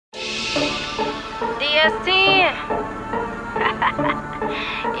Ds10.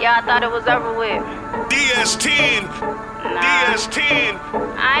 Y'all thought it was over with. Ds10. Nah. Ds10.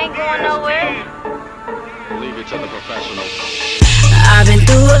 I ain't going nowhere. Leave it to the professionals. I've been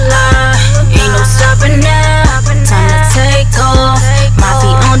through a lot, ain't no stopping now. Time to take off, my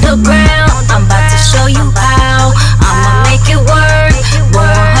feet on the ground. I'm about to show you how I'ma make it work. Born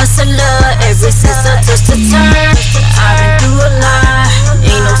hustler, ever since I touched the turn. I've been through a lot,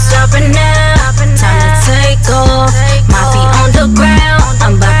 ain't no stopping now. Time to take off, my feet on the ground.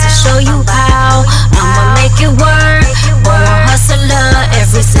 I'm about to show you how I'ma make it work. Born hustler,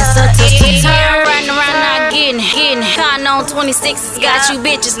 ever since I touched the turn. Riding around not getting Cotton on 26's got you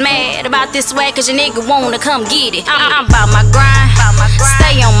bitches mad about this swag, cause your nigga wanna come get it. I'm about my grind,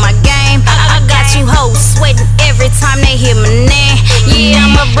 stay on my game. I got you hoes sweating every time they hear my name. Yeah,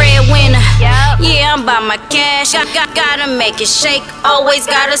 I'm a breadwinner. Yeah, I'm about my cash. Gotta make it shake. Always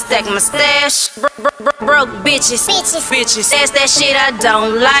gotta stack my stash. Broke bitches. That's that shit I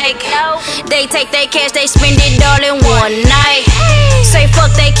don't like. They take their cash, they spend it all in one night. Say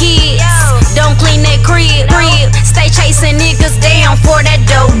fuck they kids, don't clean their crib. Stay chasing niggas down for that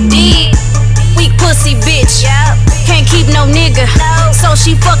dope deep. Weak pussy bitch, can't keep no nigga. So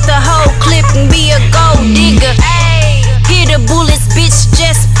she fuck the whole clip and be a gold digger. Hear the bullets, bitch,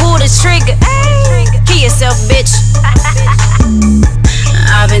 just pull the trigger. Kill yourself, bitch.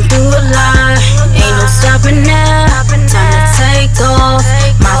 I've been through a lot, ain't no stopping now. Time to take off,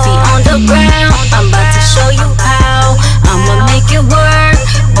 my feet on the ground. I'm about to show you how I'ma make it work.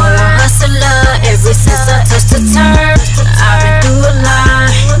 Born hustler, ever since I touched the turn. I've been through a lot,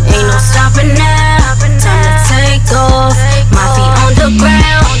 ain't no stopping now. Time to take off, my feet on the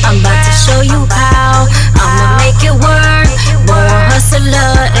ground. I'm about to show you how I'ma make it work. Born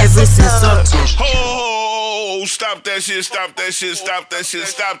hustler, ever since I touched. Oh, stop that shit, stop that shit, stop that shit,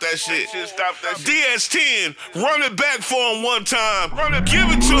 stop that shit. Ds10, run it back for him one time. Give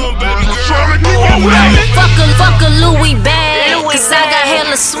it to him, baby girl. Fuck a Louis bag, cause I got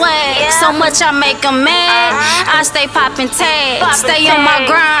hella swag. So much I make 'em mad. I stay poppin' tags, stay on my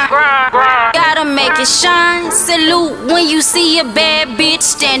grind. Gotta make it shine. Salute when you see a bad bitch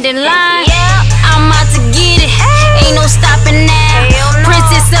stand in line. I'm out to get it, ain't no stopping now.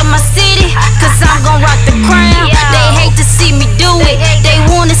 Princess of my city, cause I'm gon' rock the crown. They hate to see me do it, they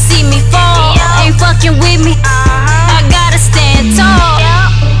wanna see me fall. Ain't fucking with me, I gotta stand tall.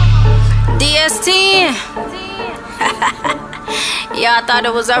 Ds10. Y'all thought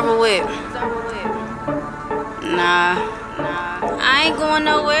it was over with. Nah, I ain't going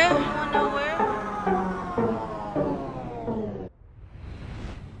nowhere.